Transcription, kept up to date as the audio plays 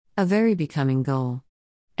A very becoming goal.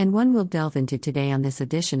 And one we'll delve into today on this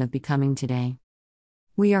edition of Becoming Today.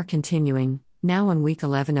 We are continuing, now on week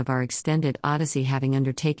 11 of our extended Odyssey, having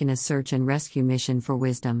undertaken a search and rescue mission for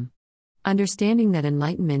wisdom. Understanding that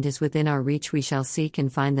enlightenment is within our reach, we shall seek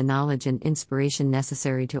and find the knowledge and inspiration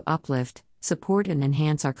necessary to uplift, support and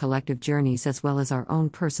enhance our collective journeys as well as our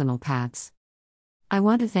own personal paths. I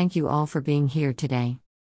want to thank you all for being here today.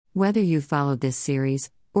 Whether you've followed this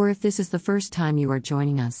series, or if this is the first time you are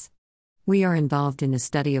joining us, we are involved in the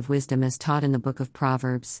study of wisdom as taught in the book of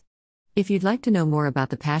Proverbs. If you'd like to know more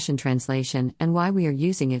about the Passion Translation and why we are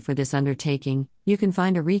using it for this undertaking, you can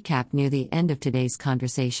find a recap near the end of today's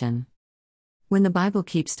conversation. When the Bible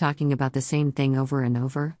keeps talking about the same thing over and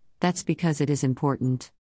over, that's because it is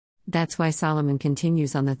important. That's why Solomon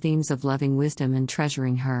continues on the themes of loving wisdom and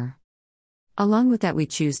treasuring her. Along with that, we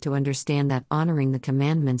choose to understand that honoring the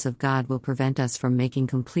commandments of God will prevent us from making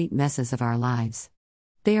complete messes of our lives.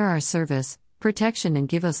 They are our service, protection, and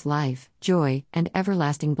give us life, joy, and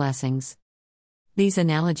everlasting blessings. These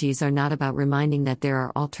analogies are not about reminding that there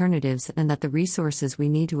are alternatives and that the resources we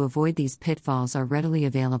need to avoid these pitfalls are readily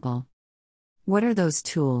available. What are those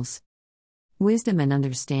tools? Wisdom and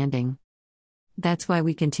understanding. That's why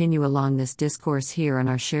we continue along this discourse here on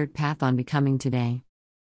our shared path on Becoming Today.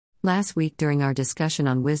 Last week, during our discussion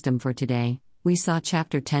on wisdom for today, we saw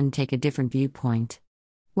chapter 10 take a different viewpoint.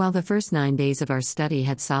 While the first 9 days of our study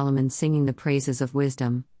had Solomon singing the praises of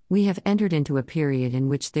wisdom, we have entered into a period in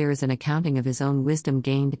which there is an accounting of his own wisdom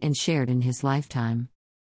gained and shared in his lifetime.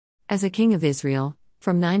 As a king of Israel,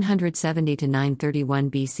 from 970 to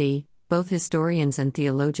 931 BC, both historians and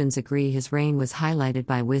theologians agree his reign was highlighted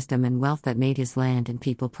by wisdom and wealth that made his land and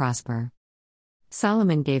people prosper.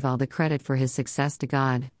 Solomon gave all the credit for his success to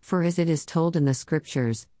God, for as it is told in the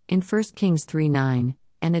scriptures, in 1 Kings 3:9,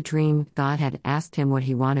 "In a dream, God had asked him what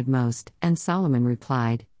he wanted most, and Solomon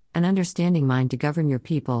replied, an understanding mind to govern your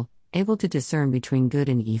people, able to discern between good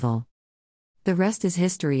and evil." The rest is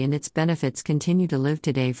history, and its benefits continue to live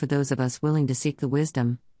today for those of us willing to seek the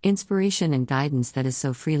wisdom, inspiration and guidance that is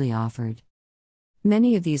so freely offered.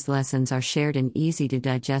 Many of these lessons are shared in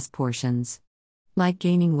easy-to-digest portions. Like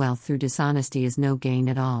gaining wealth through dishonesty is no gain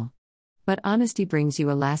at all. But honesty brings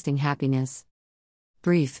you a lasting happiness.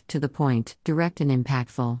 Brief, to the point, direct and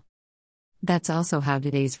impactful. That's also how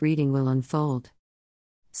today's reading will unfold.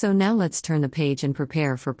 So now let's turn the page and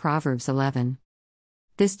prepare for Proverbs 11.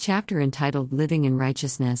 This chapter, entitled Living in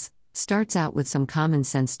Righteousness, starts out with some common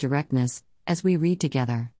sense directness, as we read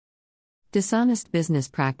together. Dishonest business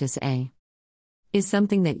practice A. Is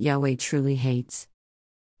something that Yahweh truly hates.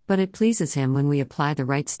 But it pleases him when we apply the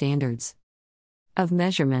right standards of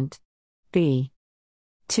measurement. B.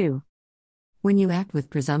 2. When you act with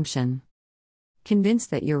presumption, convinced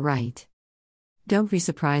that you're right. Don't be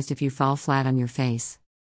surprised if you fall flat on your face.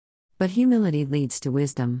 But humility leads to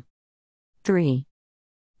wisdom. 3.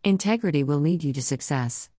 Integrity will lead you to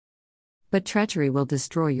success. But treachery will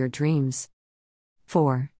destroy your dreams.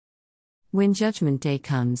 4. When judgment day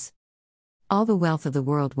comes, all the wealth of the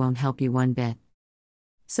world won't help you one bit.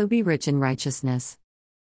 So be rich in righteousness,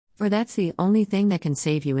 for that's the only thing that can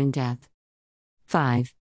save you in death.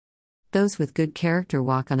 5. Those with good character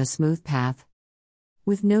walk on a smooth path,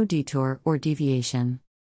 with no detour or deviation.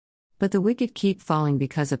 But the wicked keep falling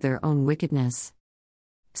because of their own wickedness.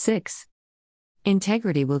 6.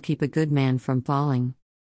 Integrity will keep a good man from falling,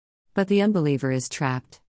 but the unbeliever is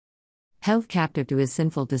trapped, held captive to his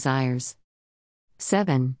sinful desires.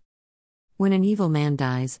 7. When an evil man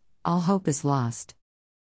dies, all hope is lost,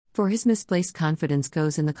 for his misplaced confidence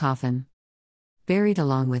goes in the coffin, buried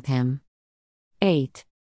along with him. 8.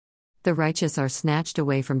 The righteous are snatched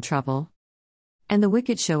away from trouble, and the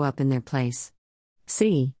wicked show up in their place.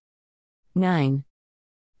 C. 9.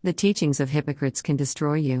 The teachings of hypocrites can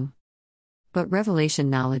destroy you, but revelation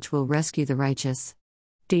knowledge will rescue the righteous.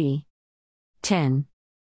 D. 10.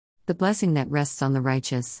 The blessing that rests on the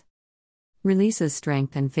righteous releases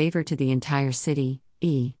strength and favor to the entire city.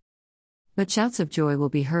 E. But shouts of joy will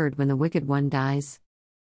be heard when the wicked one dies.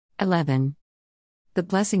 11. The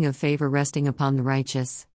blessing of favor resting upon the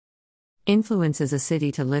righteous influences a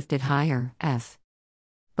city to lift it higher. F.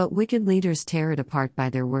 But wicked leaders tear it apart by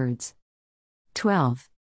their words. 12.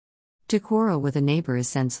 To quarrel with a neighbor is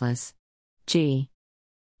senseless. G.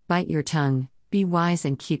 Bite your tongue, be wise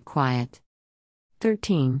and keep quiet.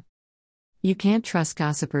 13. You can't trust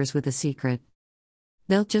gossipers with a secret.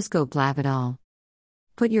 They'll just go blab it all.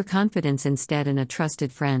 Put your confidence instead in a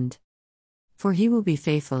trusted friend, for he will be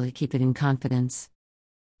faithful to keep it in confidence.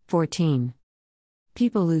 14.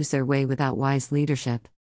 People lose their way without wise leadership,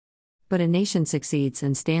 but a nation succeeds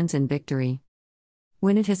and stands in victory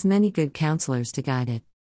when it has many good counselors to guide it.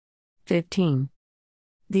 15.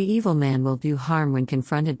 The evil man will do harm when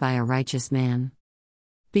confronted by a righteous man,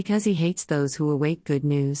 because he hates those who await good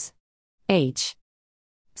news.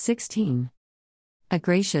 16. A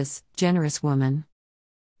gracious, generous woman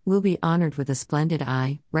will be honored with a splendid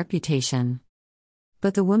reputation.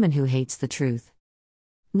 But the woman who hates the truth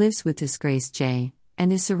lives with disgrace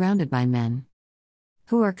and is surrounded by men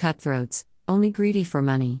who are cutthroats, only greedy for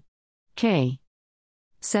money.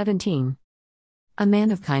 17. A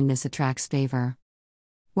man of kindness attracts favor,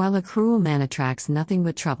 while a cruel man attracts nothing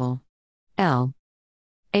but trouble.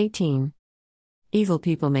 18. Evil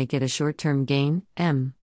people may get a short-term gain,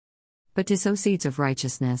 but to sow seeds of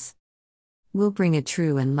righteousness will bring a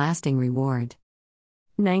true and lasting reward.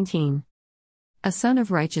 19. A son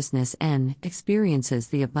of righteousness experiences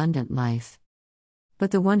the abundant life,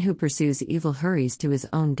 but the one who pursues evil hurries to his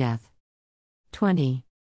own death. 20.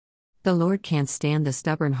 The Lord can't stand the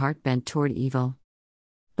stubborn heart bent toward evil,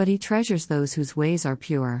 but he treasures those whose ways are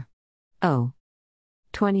pure.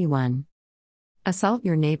 21. Assault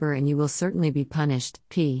your neighbor and you will certainly be punished,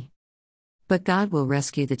 but God will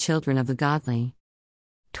rescue the children of the godly.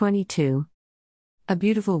 22. A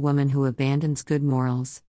beautiful woman who abandons good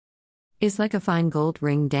morals is like a fine gold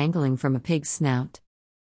ring dangling from a pig's snout.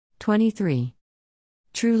 23.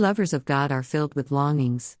 True lovers of God are filled with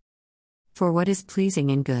longings for what is pleasing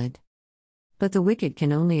and good, but the wicked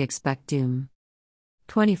can only expect doom.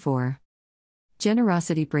 24.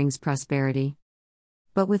 Generosity brings prosperity,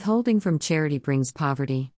 but withholding from charity brings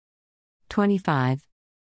poverty. 25.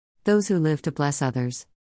 Those who live to bless others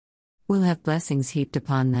will have blessings heaped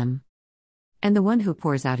upon them, and the one who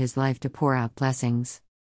pours out his life to pour out blessings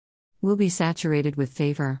will be saturated with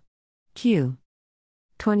favor.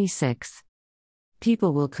 26.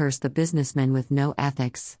 People will curse the businessman with no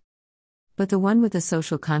ethics, but the one with a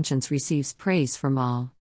social conscience receives praise from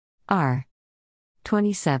all.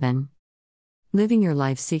 27. Living your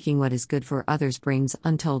life seeking what is good for others brings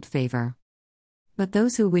untold favor, but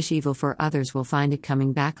those who wish evil for others will find it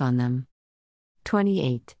coming back on them.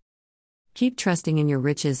 28. Keep trusting in your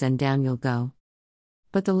riches and down you'll go,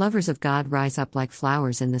 but the lovers of God rise up like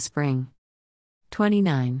flowers in the spring.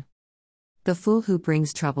 29. The fool who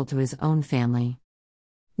brings trouble to his own family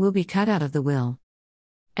will be cut out of the will,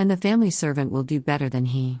 and the family servant will do better than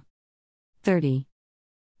he. 30.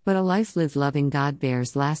 But a life lived loving God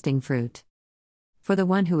bears lasting fruit, for the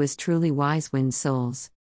one who is truly wise wins souls.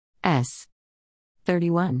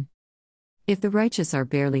 31. If the righteous are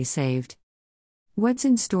barely saved, what's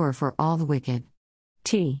in store for all the wicked?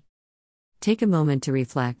 Take a moment to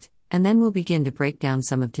reflect, and then we'll begin to break down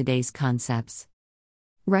some of today's concepts.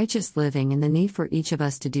 Righteous living and the need for each of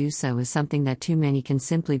us to do so is something that too many can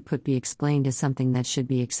simply put be explained as something that should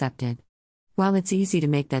be accepted. While it's easy to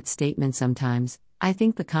make that statement sometimes, I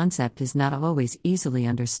think the concept is not always easily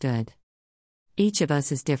understood. Each of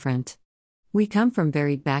us is different. We come from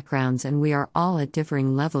varied backgrounds and we are all at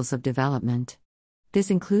differing levels of development.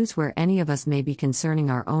 This includes where any of us may be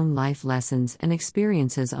concerning our own life lessons and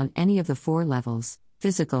experiences on any of the 4 levels: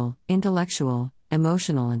 physical, intellectual,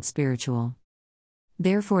 emotional, and spiritual.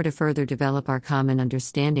 Therefore, to further develop our common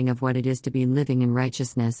understanding of what it is to be living in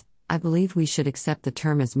righteousness, I believe we should accept the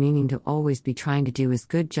term as meaning to always be trying to do is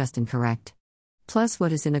good, just, and correct, plus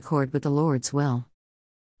what is in accord with the Lord's will.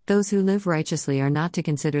 Those who live righteously are not to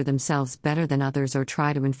consider themselves better than others or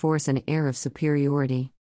try to enforce an air of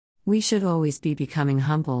superiority. We should always be becoming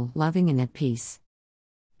humble, loving, and at peace.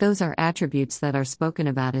 Those are attributes that are spoken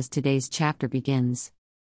about as today's chapter begins.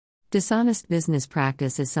 Dishonest business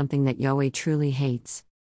practice is something that Yahweh truly hates,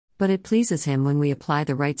 but it pleases Him when we apply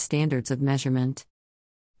the right standards of measurement.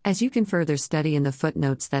 As you can further study in the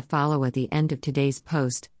footnotes that follow at the end of today's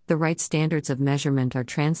post, the right standards of measurement are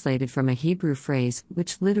translated from a Hebrew phrase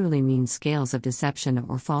which literally means scales of deception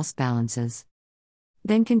or false balances.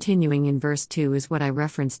 Then continuing in verse 2 is what I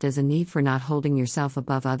referenced as a need for not holding yourself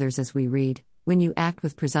above others, as we read, "When you act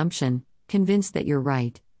with presumption, convinced that you're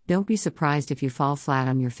right, don't be surprised if you fall flat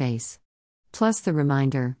on your face." Plus the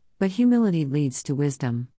reminder, "But humility leads to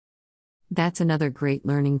wisdom." That's another great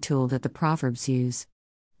learning tool that the Proverbs use.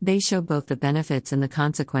 They show both the benefits and the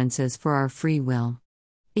consequences for our free will.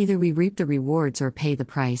 Either we reap the rewards or pay the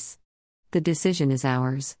price. The decision is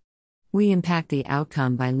ours. We impact the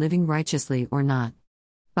outcome by living righteously or not,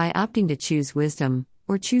 by opting to choose wisdom,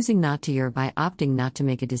 or choosing not to, or by opting not to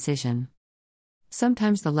make a decision.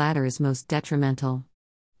 Sometimes the latter is most detrimental.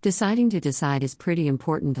 Deciding to decide is pretty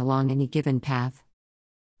important along any given path.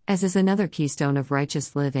 As is another keystone of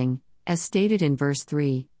righteous living, as stated in verse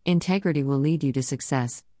 3, integrity will lead you to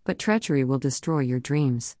success, but treachery will destroy your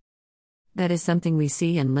dreams. That is something we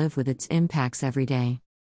see and live with its impacts every day.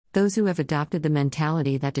 Those who have adopted the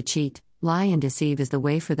mentality that to cheat, lie, and deceive is the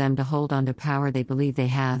way for them to hold on to power they believe they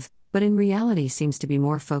have, but in reality seems to be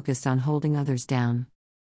more focused on holding others down.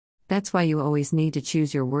 That's why you always need to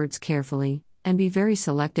choose your words carefully, and be very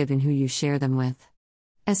selective in who you share them with.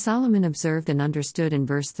 As Solomon observed and understood in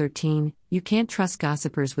verse 13, you can't trust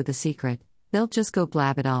gossipers with a secret, they'll just go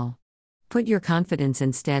blab it all. Put your confidence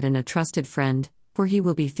instead in a trusted friend, for he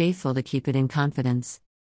will be faithful to keep it in confidence.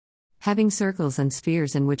 Having circles and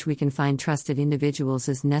spheres in which we can find trusted individuals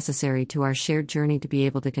is necessary to our shared journey to be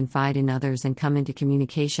able to confide in others and come into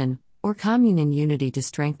communication, or commune in unity to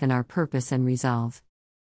strengthen our purpose and resolve.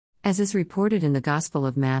 As is reported in the Gospel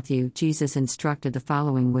of Matthew, Jesus instructed the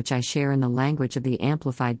following, which I share in the language of the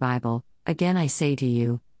Amplified Bible: Again I say to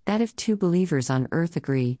you, that if two believers on earth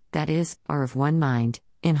agree, that is, are of one mind,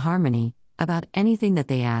 in harmony, about anything that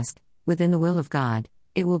they ask, within the will of God,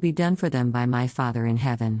 it will be done for them by my Father in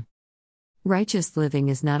heaven. Righteous living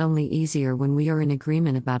is not only easier when we are in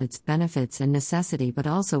agreement about its benefits and necessity, but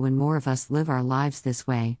also when more of us live our lives this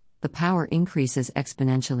way, the power increases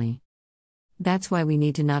exponentially. That's why we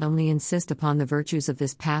need to not only insist upon the virtues of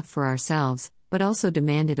this path for ourselves, but also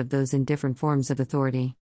demand it of those in different forms of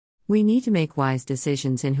authority. We need to make wise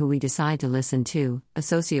decisions in who we decide to listen to,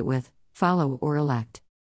 associate with, follow, or elect.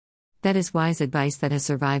 That is wise advice that has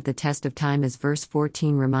survived the test of time, as verse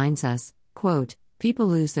 14 reminds us, quote, People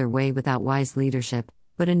lose their way without wise leadership,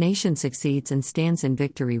 but a nation succeeds and stands in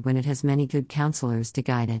victory when it has many good counselors to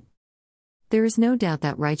guide it. There is no doubt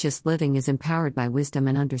that righteous living is empowered by wisdom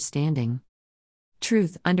and understanding.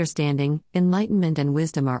 Truth, understanding, enlightenment, and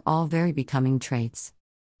wisdom are all very becoming traits.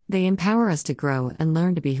 They empower us to grow and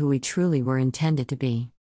learn to be who we truly were intended to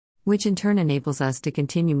be, which in turn enables us to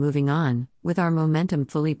continue moving on, with our momentum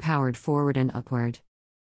fully powered forward and upward.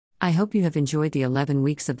 I hope you have enjoyed the 11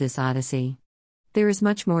 weeks of this Odyssey. There is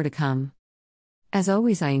much more to come. As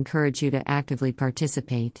always, I encourage you to actively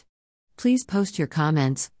participate. Please post your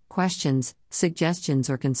comments, questions, suggestions,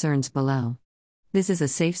 or concerns below. This is a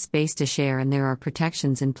safe space to share, and there are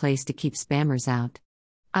protections in place to keep spammers out.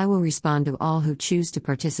 I will respond to all who choose to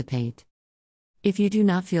participate. If you do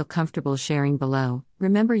not feel comfortable sharing below,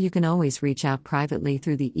 remember you can always reach out privately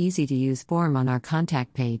through the easy-to-use form on our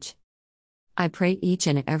contact page. I pray each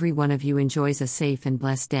and every one of you enjoys a safe and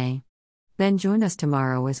blessed day. Then join us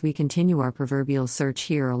tomorrow as we continue our proverbial search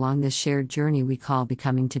here along this shared journey we call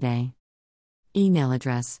Becoming Today. Email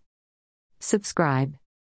address. Subscribe.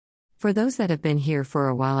 For those that have been here for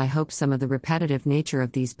a while, I hope some of the repetitive nature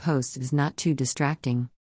of these posts is not too distracting.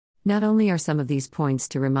 Not only are some of these points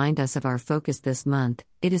to remind us of our focus this month,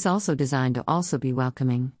 it is also designed to also be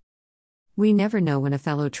welcoming. We never know when a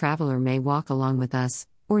fellow traveler may walk along with us,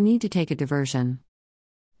 or need to take a diversion.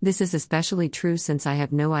 This is especially true since I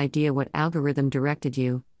have no idea what algorithm directed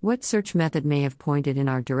you, what search method may have pointed in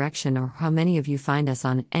our direction, or how many of you find us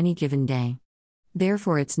on any given day.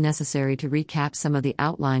 Therefore, it's necessary to recap some of the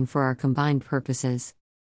outline for our combined purposes.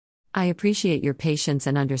 I appreciate your patience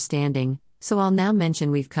and understanding, so I'll now mention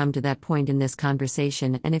we've come to that point in this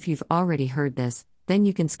conversation, and if you've already heard this, then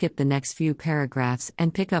you can skip the next few paragraphs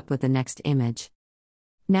and pick up with the next image.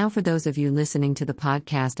 Now, for those of you listening to the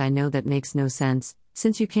podcast, I know that makes no sense,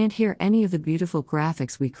 since you can't hear any of the beautiful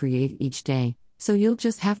graphics we create each day, so you'll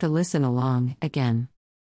just have to listen along, again.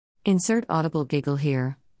 Insert audible giggle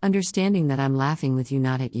here, understanding that I'm laughing with you,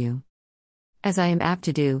 not at you. As I am apt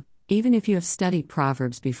to do, even if you have studied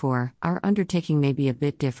Proverbs before, our undertaking may be a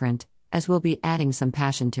bit different, as we'll be adding some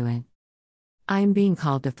passion to it. I am being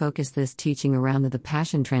called to focus this teaching around the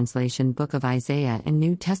Passion Translation book of Isaiah and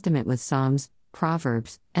New Testament with Psalms,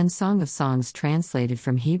 Proverbs, and Song of Songs translated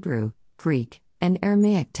from Hebrew, Greek, and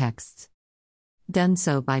Aramaic texts. Done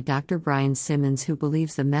so by Dr. Brian Simmons, who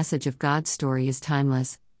believes the message of God's story is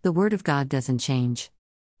timeless, the Word of God doesn't change.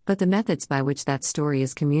 But the methods by which that story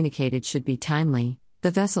is communicated should be timely, the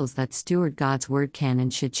vessels that steward God's Word can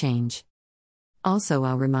and should change. Also,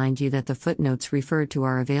 I'll remind you that the footnotes referred to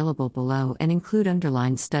are available below and include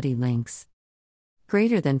underlined study links.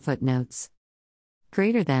 Greater than footnotes.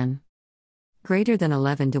 Greater than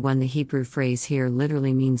 11 to 1. The Hebrew phrase here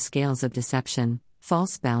literally means scales of deception,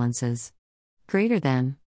 false balances. Greater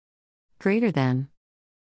than 11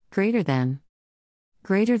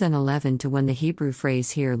 to 1. The Hebrew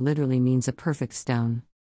phrase here literally means a perfect stone.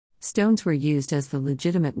 Stones were used as the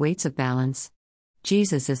legitimate weights of balance.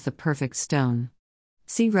 Jesus is the perfect stone.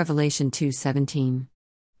 See Revelation 2:17.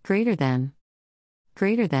 Greater than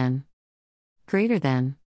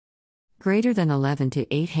 11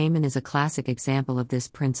 to 8. Haman is a classic example of this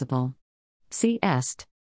principle. See Est.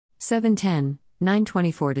 7:10,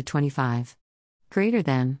 9:24-25. Greater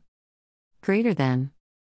than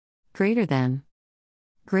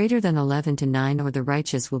Greater than 11 to 9, or the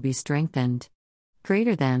righteous will be strengthened.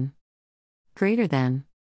 Greater than. Greater than.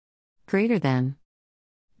 Greater than.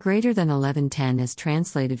 Greater than 11:10 is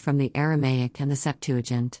translated from the Aramaic and the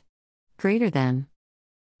Septuagint. Greater than.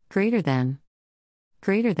 Greater than.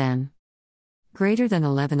 Greater than. Greater than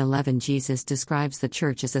 11:11 Jesus describes the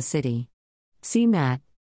church as a city. See Matt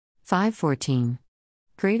 5:14.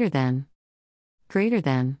 Greater than. Greater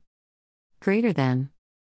than. Greater than.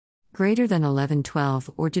 Greater than 11:12,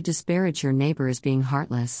 or to disparage your neighbor as being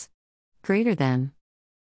heartless. Greater than.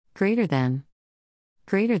 Greater than.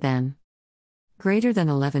 Greater than. Greater than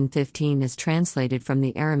 11:15 is translated from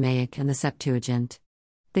the Aramaic and the Septuagint.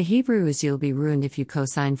 The Hebrew is you'll be ruined if you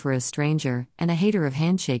cosign for a stranger, and a hater of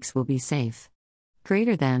handshakes will be safe.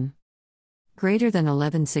 Greater than. Greater than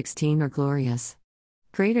 11:16, or glorious.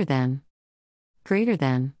 Greater than. Greater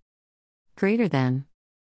than. Greater than.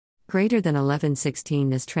 Greater than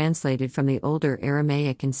 11:16 is translated from the older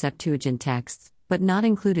Aramaic and Septuagint texts, but not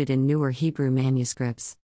included in newer Hebrew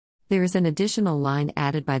manuscripts. There is an additional line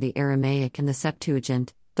added by the Aramaic and the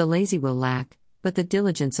Septuagint: the lazy will lack, but the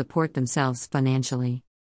diligent support themselves financially.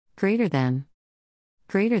 Greater than.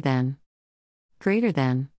 Greater than. Greater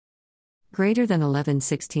than. Greater than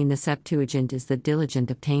 11:16 the Septuagint is the diligent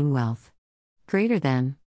obtain wealth. Greater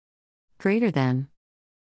than. Greater than.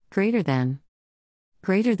 Greater than.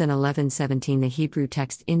 Greater than 11:17 the Hebrew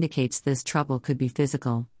text indicates this trouble could be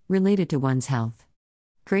physical, related to one's health.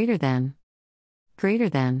 Greater than. Greater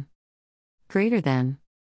than. Greater than.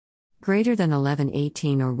 Greater than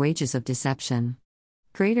 11:18 or wages of deception.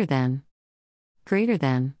 Greater than. Greater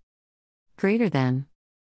than. Greater than.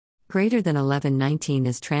 Greater than 11:19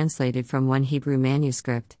 is translated from one Hebrew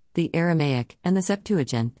manuscript, the Aramaic, and the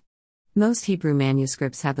Septuagint. Most Hebrew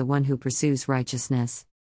manuscripts have the one who pursues righteousness.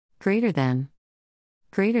 Greater than.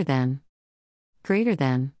 Greater than. Greater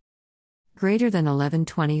than. Greater than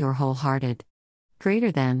 11:20 or wholehearted.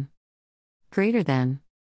 Greater than. Greater than.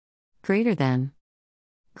 Greater than.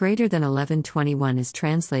 Greater than 11:21 is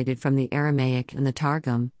translated from the Aramaic and the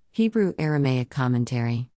Targum, Hebrew Aramaic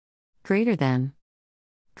commentary. Greater than.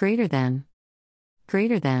 Greater than.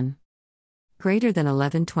 Greater than. Greater than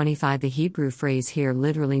 11:25 the Hebrew phrase here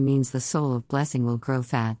literally means the soul of blessing will grow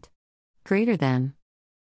fat. Greater than.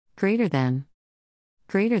 Greater than.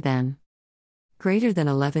 Greater than. Greater than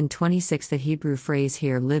 11:26 the Hebrew phrase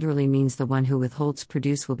here literally means the one who withholds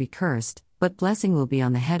produce will be cursed, but blessing will be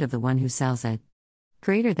on the head of the one who sells it.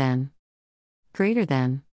 Greater than. Greater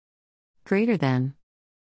than. Greater than.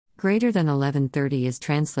 Greater than 11:30 is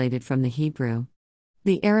translated from the Hebrew.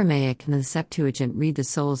 The Aramaic and the Septuagint read the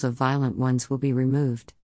souls of violent ones will be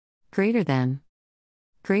removed. Greater than.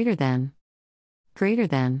 Greater than. Greater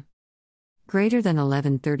than. Greater than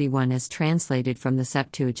 11:31 is translated from the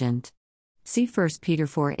Septuagint. See 1 Peter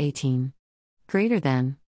 4:18. Greater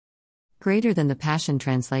than. Greater than the Passion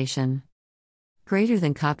Translation. Greater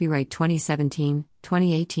than copyright 2017,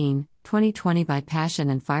 2018, 2020 by Passion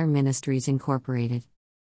and Fire Ministries Incorporated.